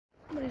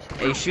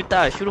Hey, shoot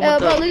that. Shoot him Yeah,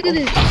 with bro, the... look at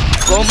this.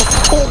 Go on.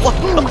 Oh, what?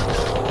 Boom.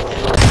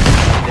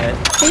 Dead.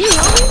 Can you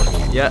help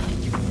me? Yeah.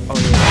 Oh,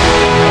 yeah.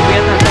 Oh, we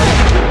had that.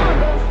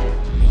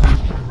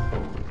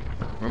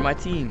 We're my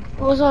team.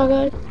 What's up,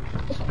 guys?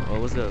 Oh,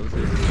 what's up? What's up?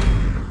 Where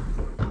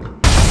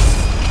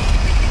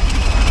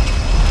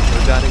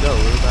we gotta go?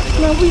 Where we gotta go?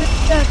 No, we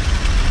got.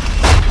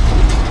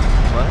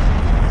 What?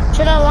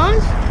 Should I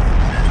launch?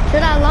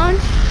 Should I launch?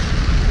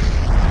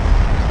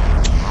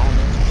 I don't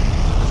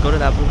know. Let's go to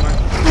that blue mark.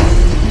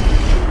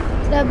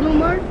 That blue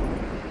mark?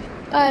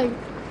 Alright.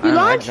 You I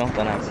launch? jumped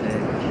on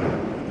accident.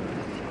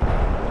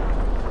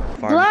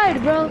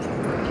 Glide, bro.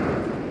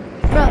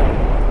 Bro.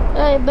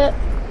 Hey, but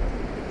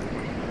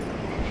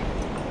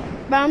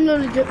I'm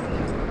literally just.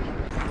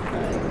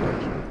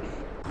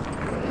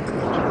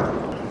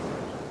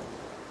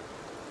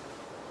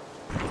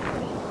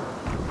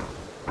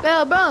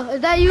 Bro,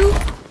 is that you?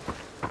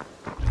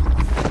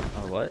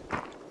 Oh, what?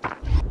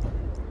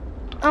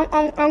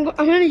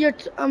 I'm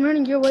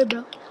heading your way, bro.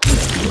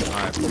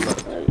 Alright, pull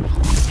up.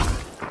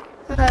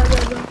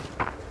 Alright, bro.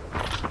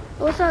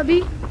 What's up,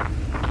 B?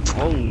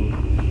 Oh.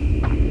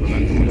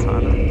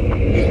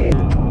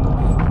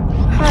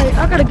 Hi,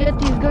 I gotta get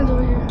these guns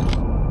over here.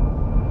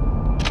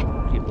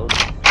 Keep loading.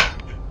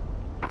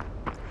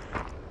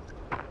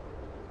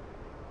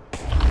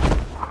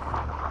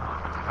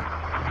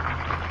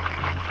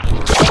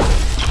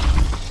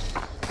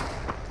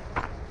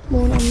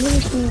 Well, I'm really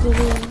gonna go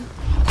there.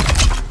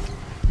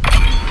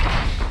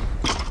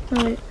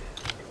 Alright.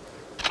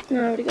 No,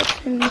 I already got the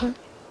same gun.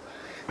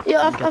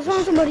 Yeah, I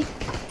found somebody.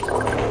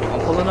 I'm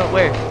pulling up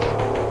where?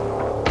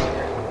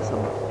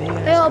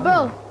 Hey, yo,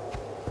 bro.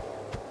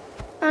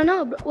 I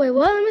know, bro. Wait,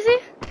 what? Let me see.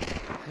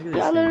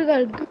 Yeah, I literally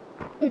got a gun.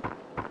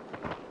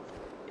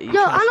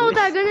 Yo, I know what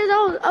that gun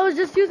is. I was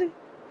just using.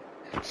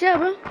 Shit,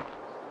 bro.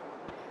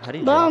 How do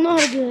you But I don't drop? know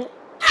how to do it.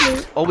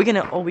 Yeah. Oh, we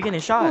getting I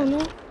shot. don't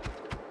know.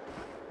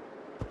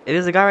 It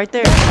is a guy right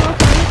there. That's what I'm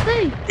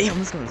trying to say. Damn,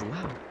 this gun's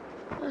loud.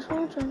 That's what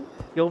I'm trying to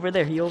He over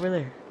there. He over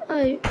there.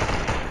 say.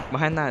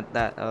 Behind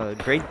that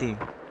great thing.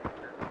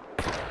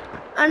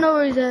 I know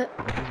where he's at.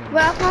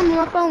 Wait, I found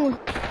him.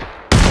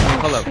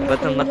 Hold up. shoot,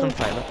 Let them okay,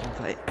 fight. Let them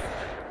fight.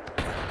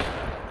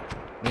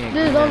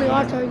 This is only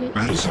our target.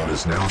 Battle zone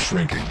is now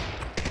shrinking.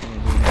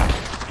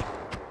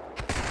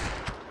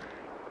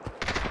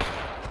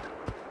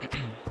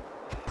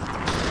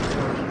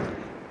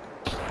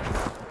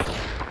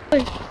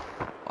 Wait.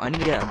 I need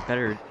to get a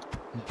better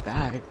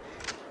bag.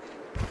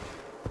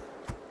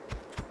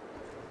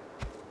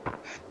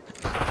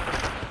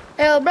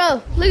 Hey, yo,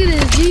 bro. Look at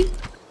this, G.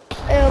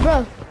 Hey, yo,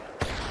 bro.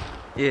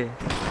 Yeah.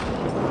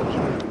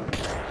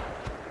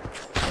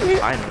 Man,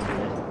 I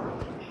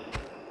know.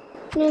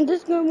 man,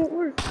 this gun won't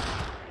work.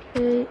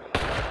 Wait.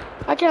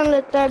 I can't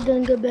let that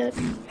gun go back.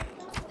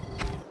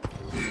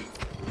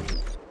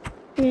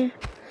 Yeah.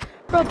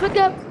 Bro, pick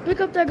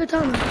up that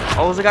katana.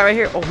 Oh, there's a guy right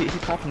here. Oh, he's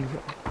popping.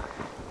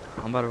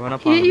 I'm about to run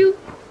up He on hit him. you?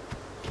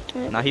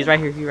 Nah, he's right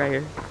here. He's right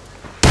here.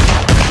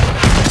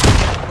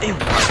 Damn,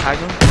 I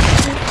tagged him.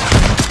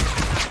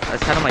 I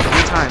just had him like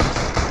 3 times.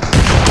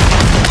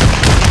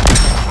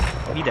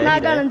 Oh, he dead. Nah, He I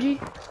got dead. him, G.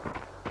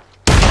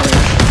 I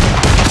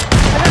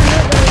got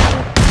another gun.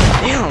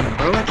 Damn,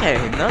 bro, I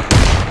can't hit nothing.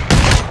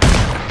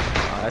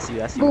 Oh,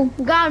 that's you. Boom,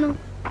 got him.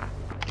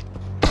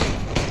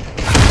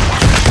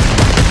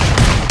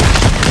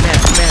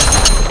 Man.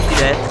 He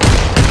dead.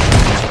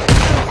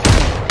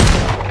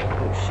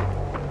 Oh shit.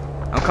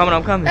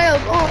 I'm coming. Hey,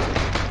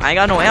 oh, I ain't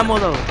got no ammo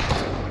though.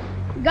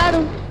 got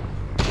him.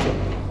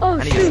 Oh,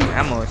 I need to get shoot. some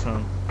ammo or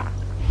something.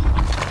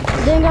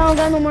 Then I don't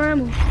got no more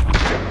ammo.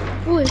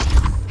 Wait.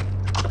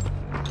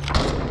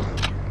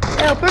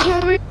 Hey, person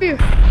over here.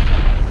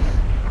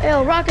 Hey,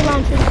 rocket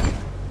launcher.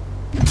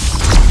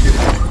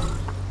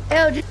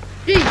 Hey,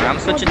 G. I'm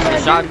switching to the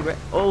shotgun.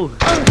 Oh,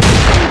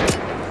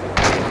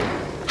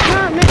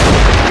 Nah, man.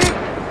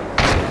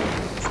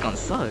 this gun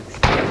sucks.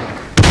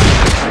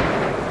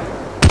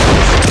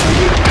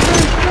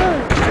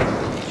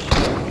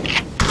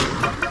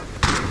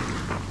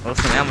 Oh,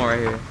 some ammo right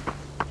here.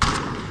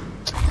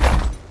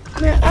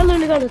 Man, I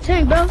literally got a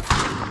tank, bro.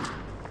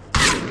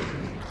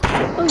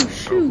 Oh, Bro,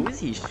 shoot. who is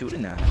he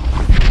shooting at?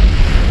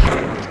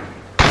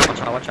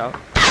 Watch out.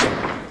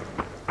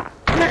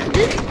 Man,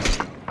 this.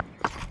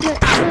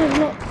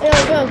 No.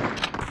 Hey, bro.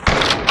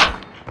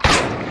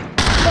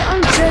 But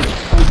I'm dead.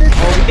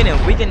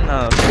 Oh, we can Look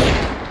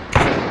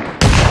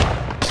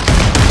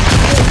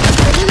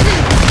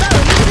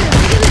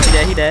at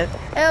this. he dead.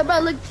 Hey, bro,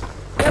 look.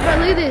 Hey, bro,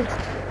 look at this.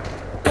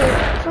 Hey,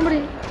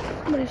 somebody.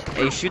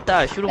 Hey, shoot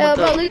that. Shoot him Hey, with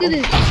bro, the... look at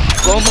this.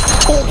 Go on.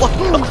 Oh, what?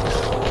 Boom.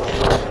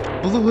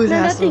 Blew his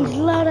Man, that ass thing's up.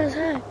 loud as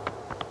heck.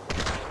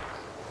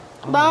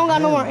 But I don't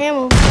got no more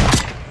ammo.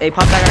 Hey,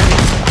 pop that right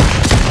here.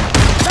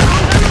 I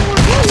don't got no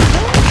more bullets,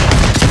 bro.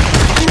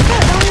 In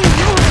fact, I don't even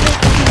know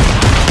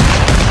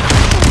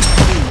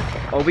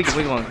what Oh, we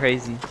going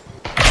crazy.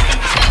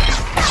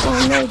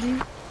 Oh, no, G.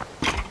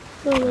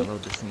 I'll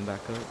load this thing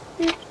back up.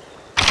 Yeah.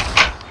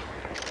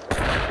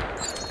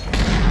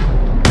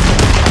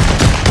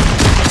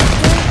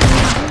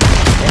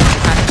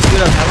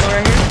 Shoot up,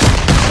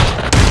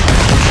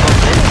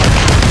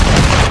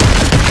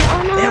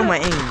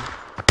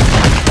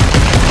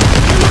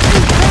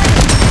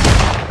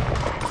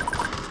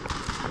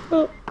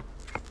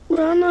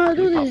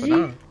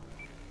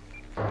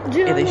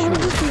 Dude, Yeah, I they don't know how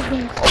to shoot. use these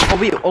guns.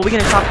 Oh, we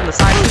getting shot from the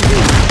side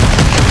too.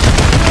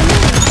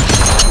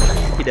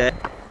 He dead.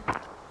 But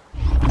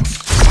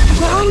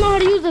I don't know how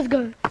to use this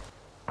gun.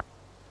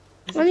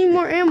 I need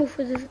more ammo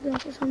for this gun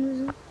for some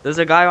reason. There's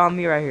a guy on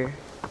me right here.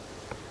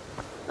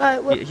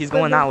 Alright, what? He's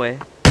going that way.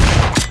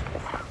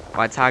 Oh,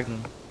 I tagged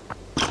him.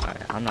 Alright,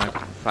 I'm not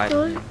fighting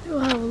So him. you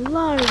have a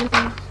lot of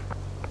guns.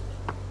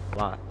 A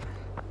lot.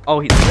 Oh,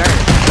 he's there.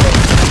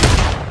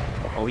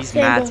 Oh, he's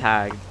Stand mad up.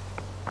 tagged.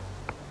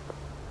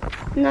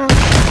 No,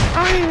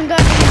 I don't even got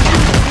any.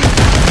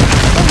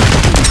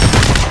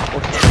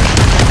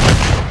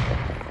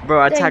 Bro,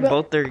 I Dang, tagged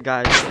bro. both their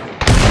guys.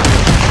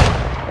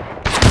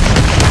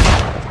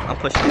 I'm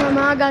pushing. No,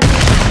 I got you.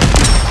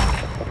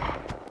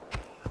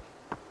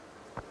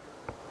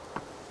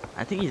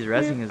 I think he's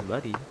rezzing his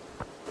buddy.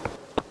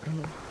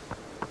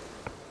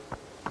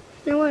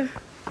 No way.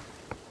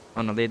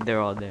 Oh no, they're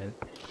all dead.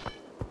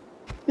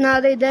 Nah,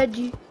 they dead,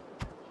 G.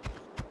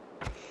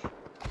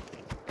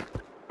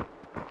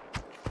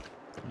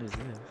 What is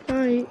this?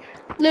 Alright.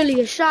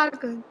 Literally a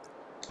shotgun.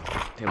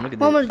 Damn, look at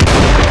Mama, this.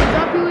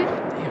 drop you with?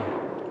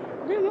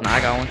 Damn. Damn, Nah, I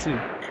got one too. a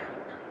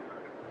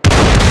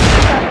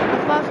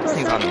 5-star This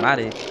thing's shotgun.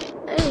 automatic.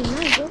 Hey,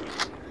 nice, bro.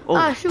 Oh,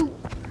 Ah, shoot.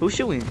 who's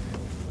shooting?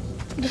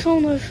 This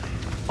one was.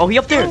 Oh, he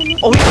up there. Oh, no.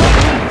 Oh, he.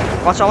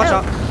 Watch out, watch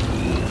out.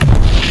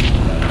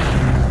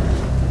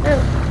 Hey,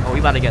 Oh, we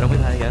about to get him. We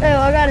about to get him. hey,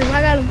 I got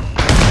him.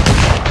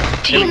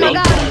 There we Oh go. my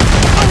god. Oh,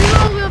 he's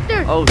all the way up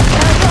there. Oh,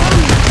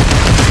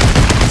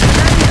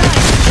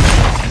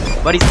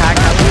 Yeah, buddy's tagged.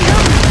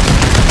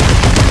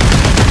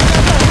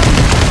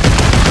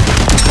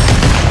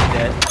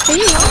 Dead. can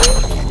you help me?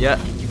 Yeah.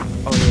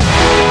 Oh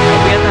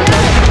yeah. We had that.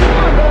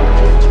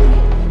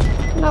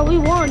 No, we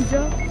won,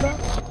 Joe.